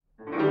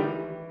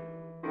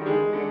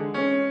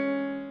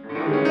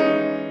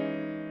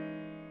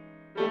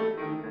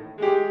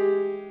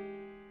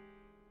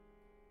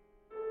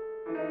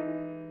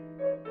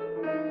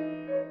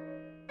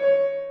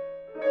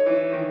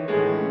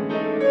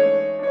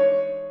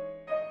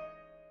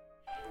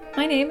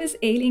My name is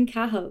Aileen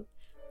Cahill.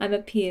 I'm a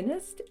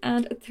pianist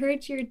and a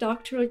third-year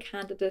doctoral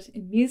candidate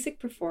in music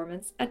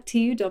performance at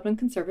TU Dublin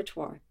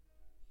Conservatoire.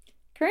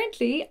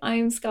 Currently, I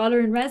am Scholar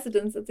in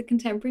Residence at the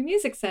Contemporary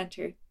Music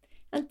Centre,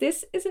 and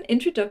this is an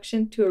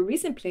introduction to a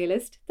recent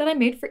playlist that I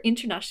made for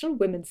International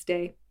Women's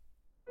Day.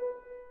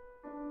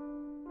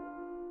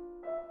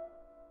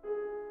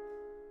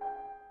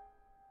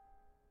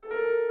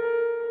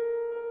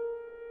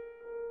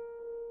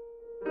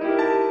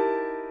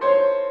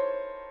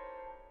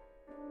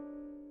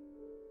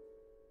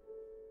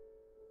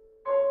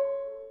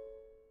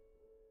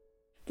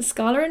 The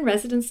Scholar in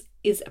Residence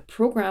is a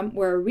programme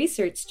where a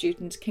research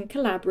student can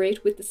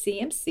collaborate with the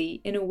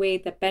CMC in a way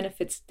that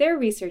benefits their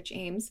research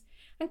aims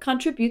and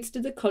contributes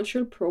to the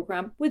cultural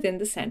programme within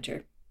the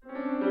centre.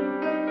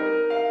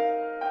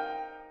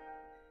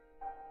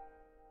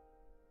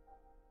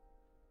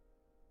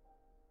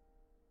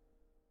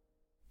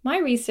 My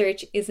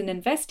research is an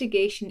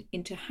investigation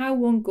into how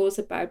one goes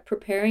about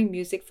preparing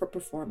music for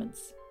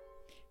performance.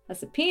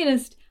 As a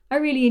pianist, I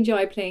really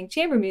enjoy playing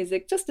chamber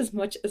music just as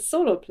much as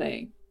solo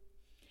playing.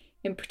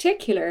 In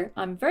particular,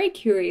 I'm very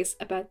curious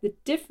about the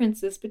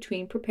differences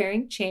between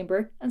preparing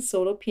chamber and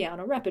solo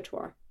piano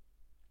repertoire.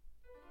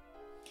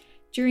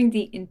 During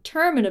the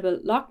interminable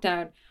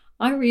lockdown,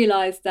 I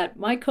realised that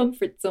my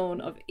comfort zone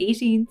of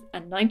 18th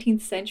and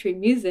 19th century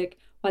music,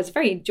 whilst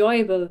very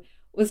enjoyable,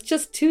 was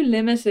just too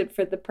limited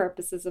for the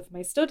purposes of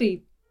my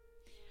study.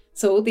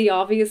 So the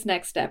obvious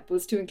next step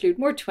was to include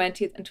more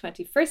 20th and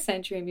 21st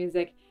century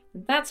music,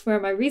 and that's where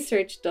my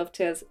research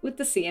dovetails with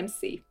the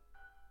CMC.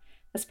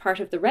 As part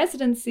of the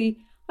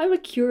residency, I will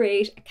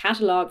curate a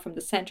catalogue from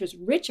the Centre's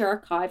rich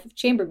archive of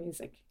chamber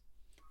music.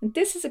 And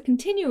this is a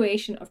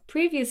continuation of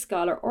previous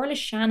scholar Orla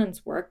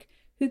Shannon's work,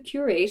 who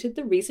curated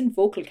the recent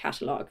vocal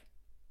catalogue.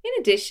 In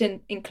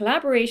addition, in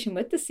collaboration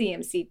with the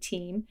CMC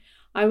team,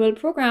 I will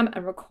programme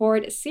and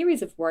record a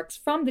series of works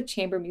from the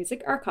Chamber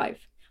Music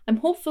Archive. I'm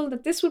hopeful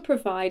that this will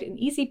provide an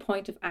easy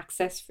point of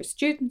access for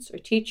students or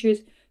teachers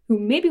who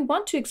maybe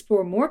want to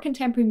explore more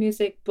contemporary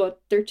music, but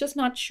they're just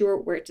not sure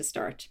where to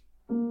start.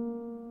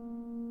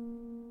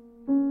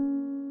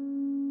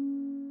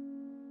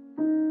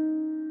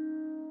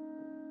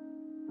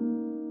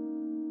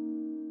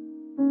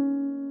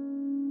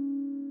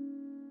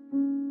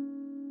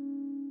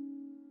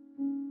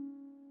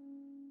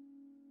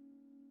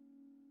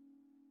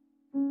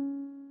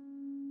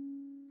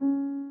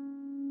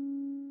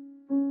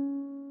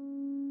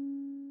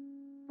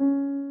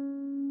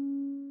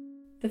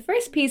 The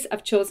first piece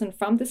I've chosen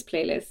from this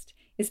playlist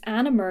is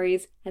Anna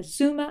Murray's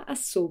Azuma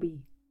Asobi.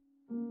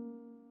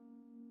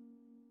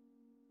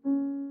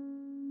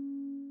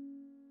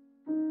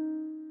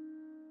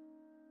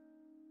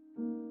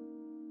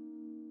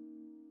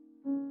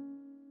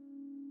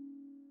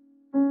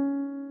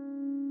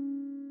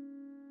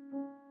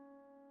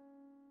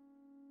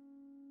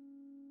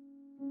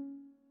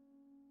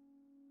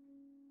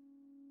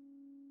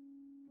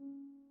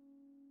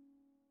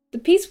 The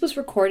piece was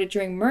recorded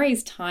during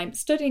Murray's time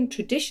studying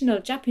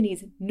traditional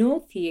Japanese no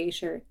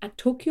theatre at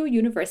Tokyo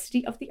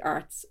University of the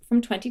Arts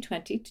from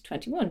 2020 to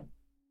 21.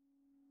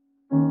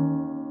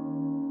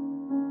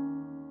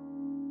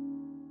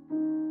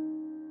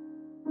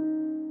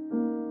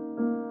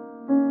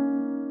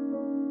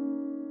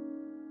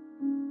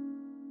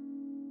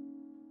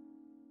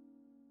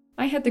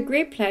 I had the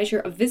great pleasure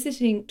of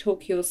visiting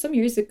Tokyo some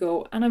years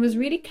ago, and I was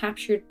really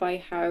captured by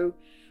how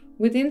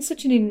within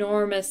such an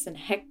enormous and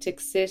hectic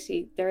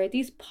city, there are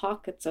these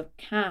pockets of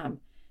calm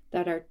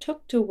that are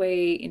tucked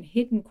away in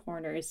hidden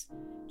corners,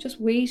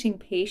 just waiting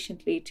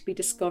patiently to be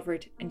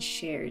discovered and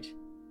shared.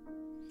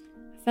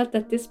 I felt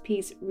that this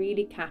piece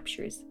really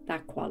captures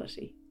that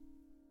quality.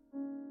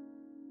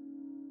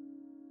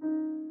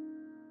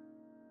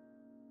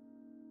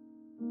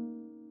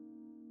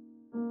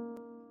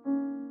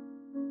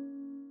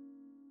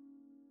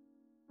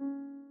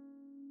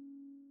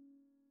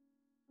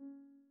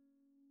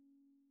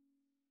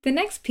 The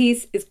next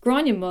piece is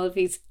Gráinne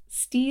Mulvey's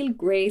Steel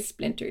Grey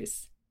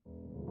Splinters.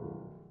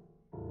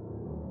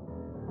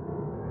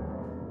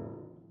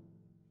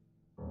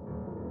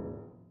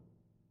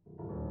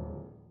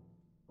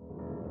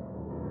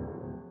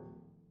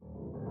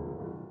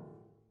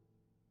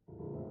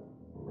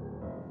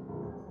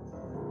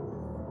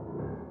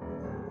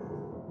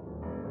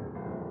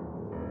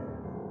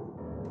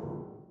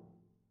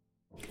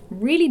 I'm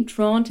really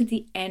drawn to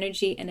the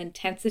energy and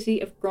intensity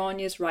of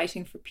Gráinne's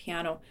writing for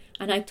piano,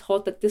 and I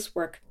thought that this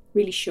work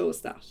really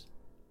shows that.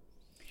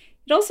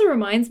 It also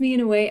reminds me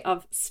in a way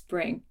of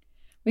spring.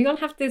 We all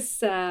have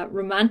this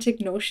romantic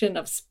notion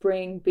of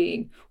spring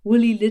being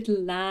woolly little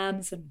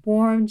lambs and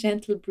warm,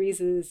 gentle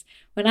breezes,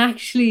 when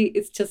actually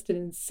it's just an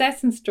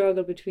incessant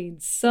struggle between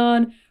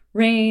sun,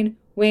 rain,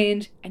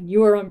 wind, and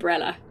your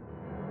umbrella.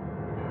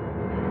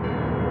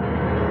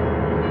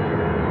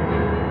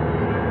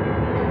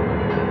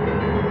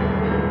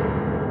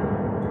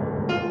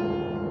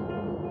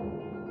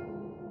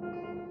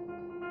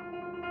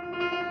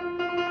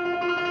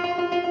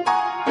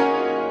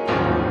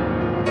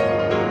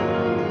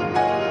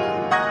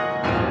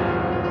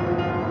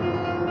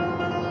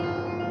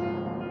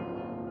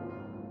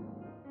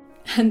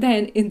 And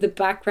then in the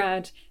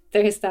background,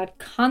 there's that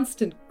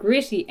constant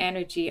gritty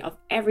energy of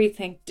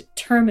everything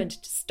determined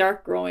to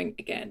start growing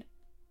again.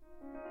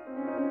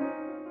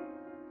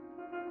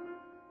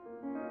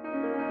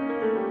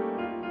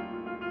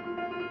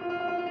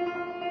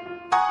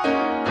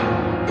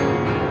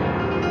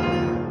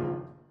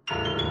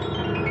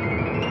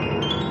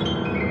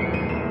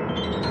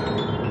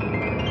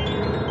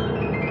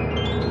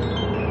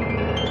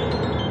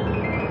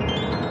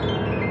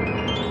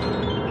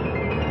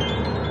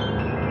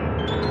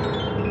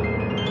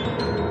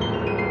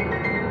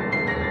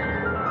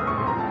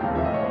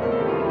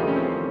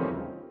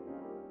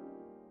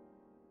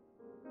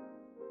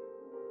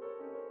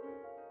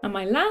 And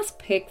my last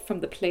pick from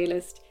the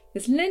playlist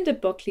is Linda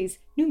Buckley's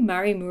new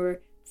Mary Moore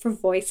for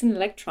voice and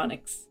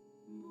electronics.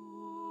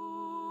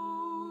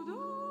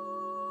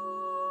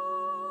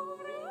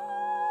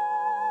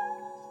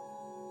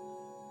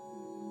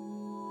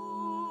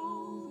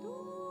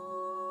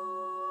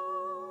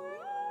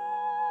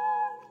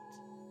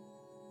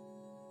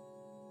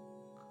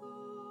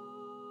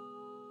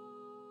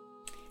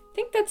 I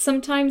think that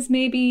sometimes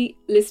maybe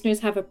listeners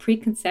have a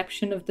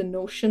preconception of the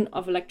notion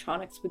of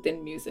electronics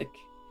within music.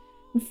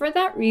 And for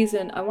that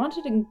reason, I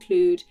wanted to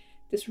include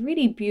this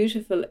really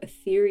beautiful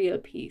ethereal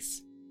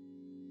piece.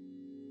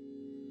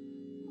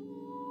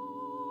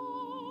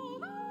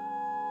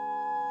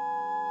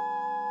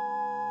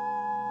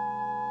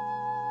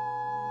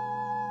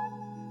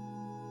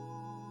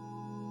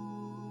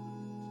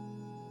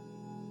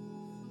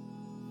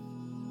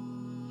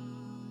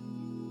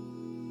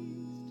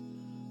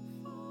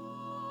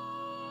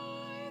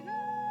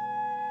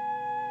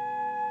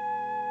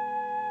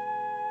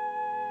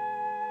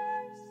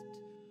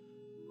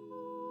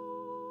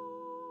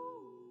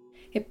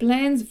 It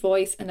blends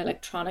voice and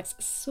electronics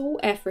so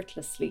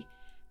effortlessly,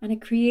 and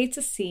it creates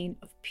a scene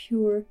of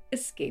pure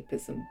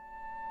escapism.